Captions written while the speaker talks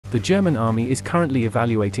The German army is currently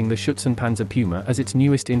evaluating the Schutzenpanzer Puma as its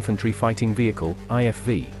newest infantry fighting vehicle,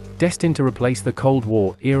 IFV, destined to replace the Cold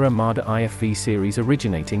War-era Marder IFV series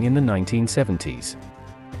originating in the 1970s.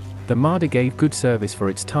 The Marder gave good service for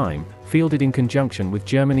its time, fielded in conjunction with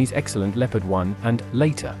Germany's excellent Leopard 1 and,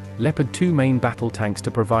 later, Leopard 2 main battle tanks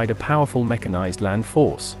to provide a powerful mechanized land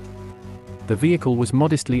force. The vehicle was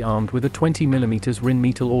modestly armed with a 20mm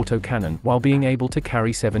Rheinmetall autocannon while being able to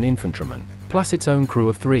carry 7 infantrymen, plus its own crew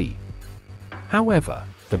of 3. However,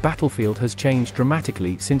 the battlefield has changed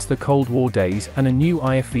dramatically since the Cold War days, and a new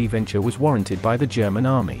IFV venture was warranted by the German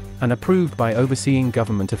army, and approved by overseeing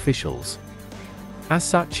government officials. As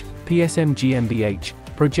such, PSM GmbH,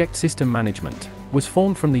 Project System Management, was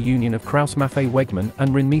formed from the union of Krauss-Maffei-Wegmann and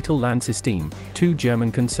Rheinmetall Landsystem, 2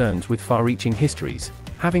 German concerns with far-reaching histories,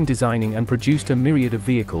 having designing and produced a myriad of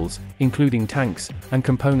vehicles, including tanks, and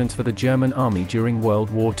components for the German army during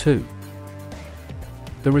World War II.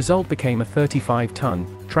 The result became a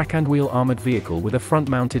 35-ton, track-and-wheel armored vehicle with a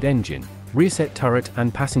front-mounted engine, rear-set turret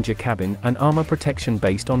and passenger cabin and armor protection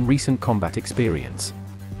based on recent combat experience.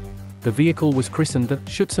 The vehicle was christened the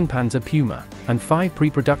Schutzenpanzer Puma, and 5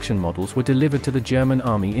 pre-production models were delivered to the German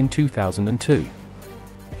army in 2002.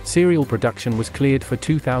 Serial production was cleared for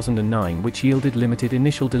 2009, which yielded limited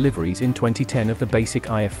initial deliveries in 2010 of the basic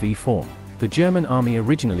IFV form. The German army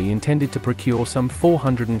originally intended to procure some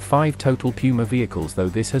 405 total Puma vehicles, though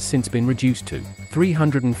this has since been reduced to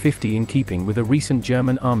 350 in keeping with a recent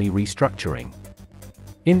German army restructuring.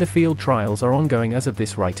 In-the-field trials are ongoing as of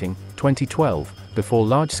this writing, 2012, before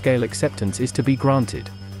large-scale acceptance is to be granted.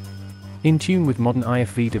 In tune with modern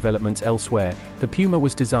IFV developments elsewhere, the Puma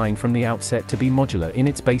was designed from the outset to be modular in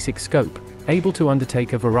its basic scope, able to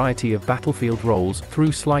undertake a variety of battlefield roles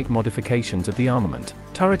through slight modifications of the armament,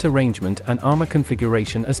 turret arrangement and armor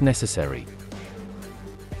configuration as necessary.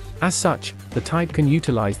 As such, the type can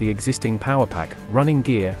utilize the existing power pack, running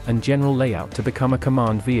gear, and general layout to become a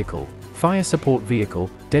command vehicle, fire support vehicle,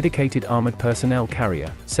 dedicated armored personnel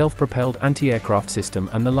carrier, self-propelled anti-aircraft system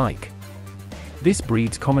and the like. This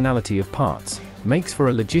breeds commonality of parts, makes for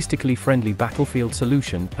a logistically friendly battlefield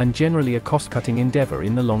solution, and generally a cost-cutting endeavor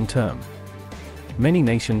in the long term. Many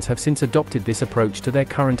nations have since adopted this approach to their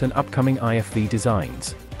current and upcoming IFV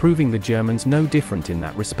designs, proving the Germans no different in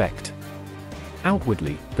that respect.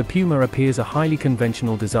 Outwardly, the Puma appears a highly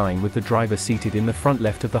conventional design with the driver seated in the front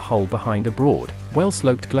left of the hull behind a broad,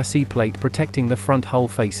 well-sloped glacis plate protecting the front hull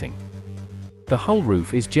facing. The hull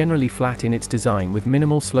roof is generally flat in its design with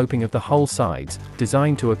minimal sloping of the hull sides,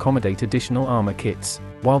 designed to accommodate additional armor kits,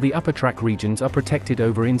 while the upper track regions are protected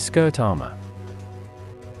over in-skirt armor.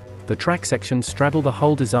 The track sections straddle the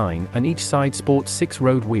hull design, and each side sports 6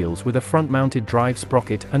 road wheels with a front-mounted drive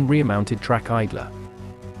sprocket and rear-mounted track idler.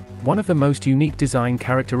 One of the most unique design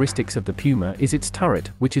characteristics of the Puma is its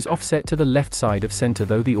turret, which is offset to the left side of center,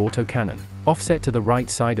 though the autocannon, offset to the right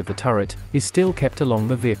side of the turret, is still kept along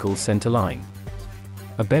the vehicle's center line.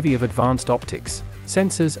 A bevy of advanced optics,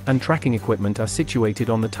 sensors, and tracking equipment are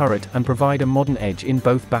situated on the turret and provide a modern edge in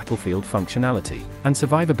both battlefield functionality and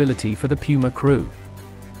survivability for the Puma crew.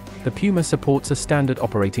 The Puma supports a standard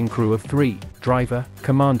operating crew of 3, driver,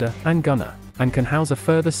 commander, and gunner, and can house a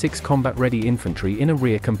further 6 combat-ready infantry in a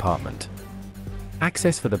rear compartment.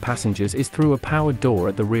 Access for the passengers is through a powered door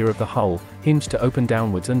at the rear of the hull, hinged to open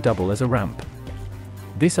downwards and double as a ramp.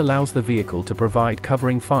 This allows the vehicle to provide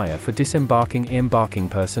covering fire for disembarking and embarking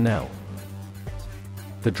personnel.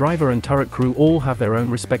 The driver and turret crew all have their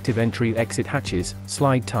own respective entry-exit hatches,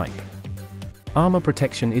 slide type. Armor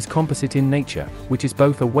protection is composite in nature, which is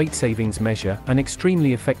both a weight savings measure and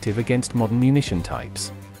extremely effective against modern munition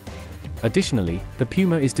types. Additionally, the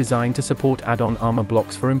Puma is designed to support add-on armor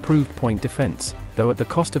blocks for improved point defense, though at the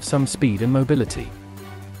cost of some speed and mobility.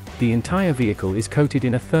 The entire vehicle is coated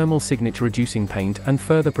in a thermal signature-reducing paint and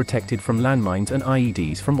further protected from landmines and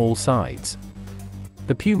IEDs from all sides.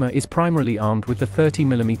 The Puma is primarily armed with the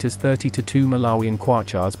 30mm 30-2 Malawian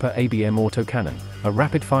Quachars per ABM autocannon, a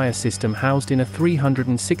rapid-fire system housed in a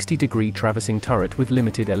 360-degree traversing turret with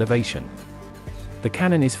limited elevation. The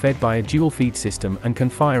cannon is fed by a dual-feed system and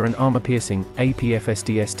can fire an armor-piercing,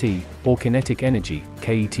 APFSDST, or kinetic energy,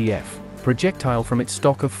 KETF, projectile from its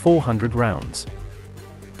stock of 400 rounds.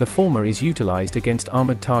 The former is utilized against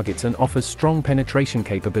armored targets and offers strong penetration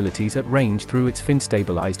capabilities at range through its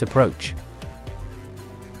fin-stabilized approach.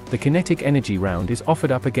 The kinetic energy round is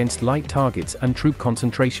offered up against light targets and troop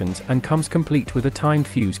concentrations and comes complete with a timed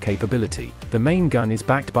fuse capability. The main gun is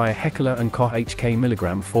backed by a Heckler & Koch HK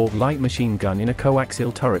mg4 light machine gun in a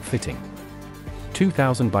coaxial turret fitting.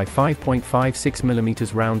 2,000 by 5.56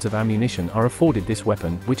 mm rounds of ammunition are afforded this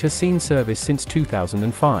weapon, which has seen service since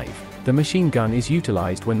 2005. The machine gun is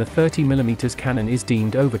utilized when the 30mm cannon is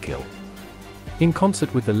deemed overkill. In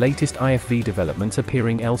concert with the latest IFV developments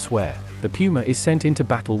appearing elsewhere, the Puma is sent into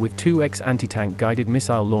battle with 2X anti-tank guided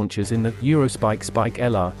missile launchers in the Eurospike Spike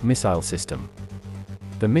LR missile system.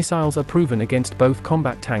 The missiles are proven against both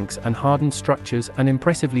combat tanks and hardened structures and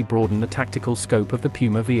impressively broaden the tactical scope of the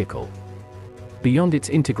Puma vehicle. Beyond its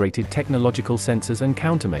integrated technological sensors and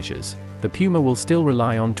countermeasures, the Puma will still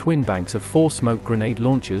rely on twin banks of 4 smoke grenade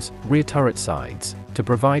launchers, rear turret sides, to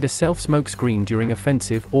provide a self-smoke screen during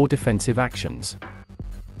offensive or defensive actions.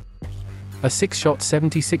 A 6-shot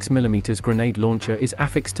 76mm grenade launcher is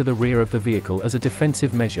affixed to the rear of the vehicle as a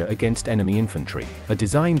defensive measure against enemy infantry, a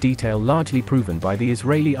design detail largely proven by the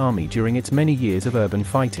Israeli army during its many years of urban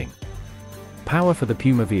fighting. Power for the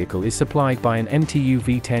Puma vehicle is supplied by an MTU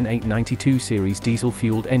V10 892 series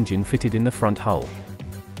diesel-fueled engine fitted in the front hull.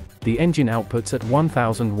 The engine outputs at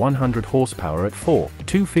 1,100 horsepower at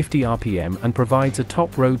 4,250 rpm and provides a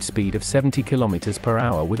top road speed of 70 km per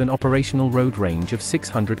hour with an operational road range of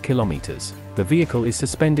 600 km. The vehicle is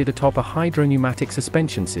suspended atop a hydropneumatic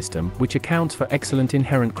suspension system which accounts for excellent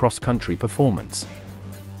inherent cross-country performance.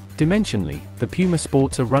 Dimensionally, the Puma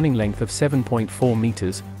sports a running length of 7.4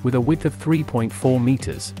 meters, with a width of 3.4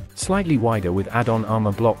 meters, slightly wider with add-on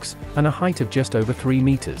armor blocks, and a height of just over 3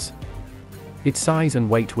 meters. Its size and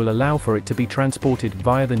weight will allow for it to be transported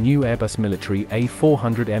via the new Airbus military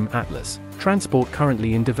A400M Atlas, transport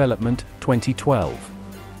currently in development, 2012.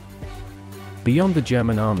 Beyond the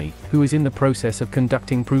German army, who is in the process of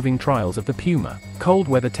conducting proving trials of the Puma, cold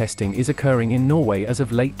weather testing is occurring in Norway as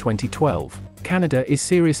of late 2012. Canada is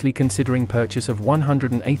seriously considering purchase of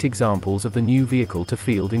 108 examples of the new vehicle to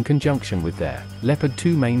field in conjunction with their Leopard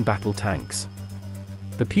 2 main battle tanks.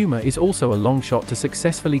 The Puma is also a long shot to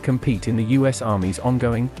successfully compete in the US Army's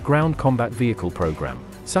ongoing ground combat vehicle program,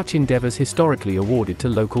 such endeavors historically awarded to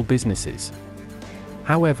local businesses.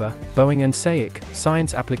 However, Boeing and SAIC,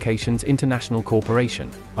 Science Applications International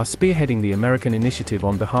Corporation, are spearheading the American initiative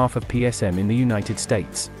on behalf of PSM in the United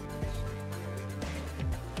States.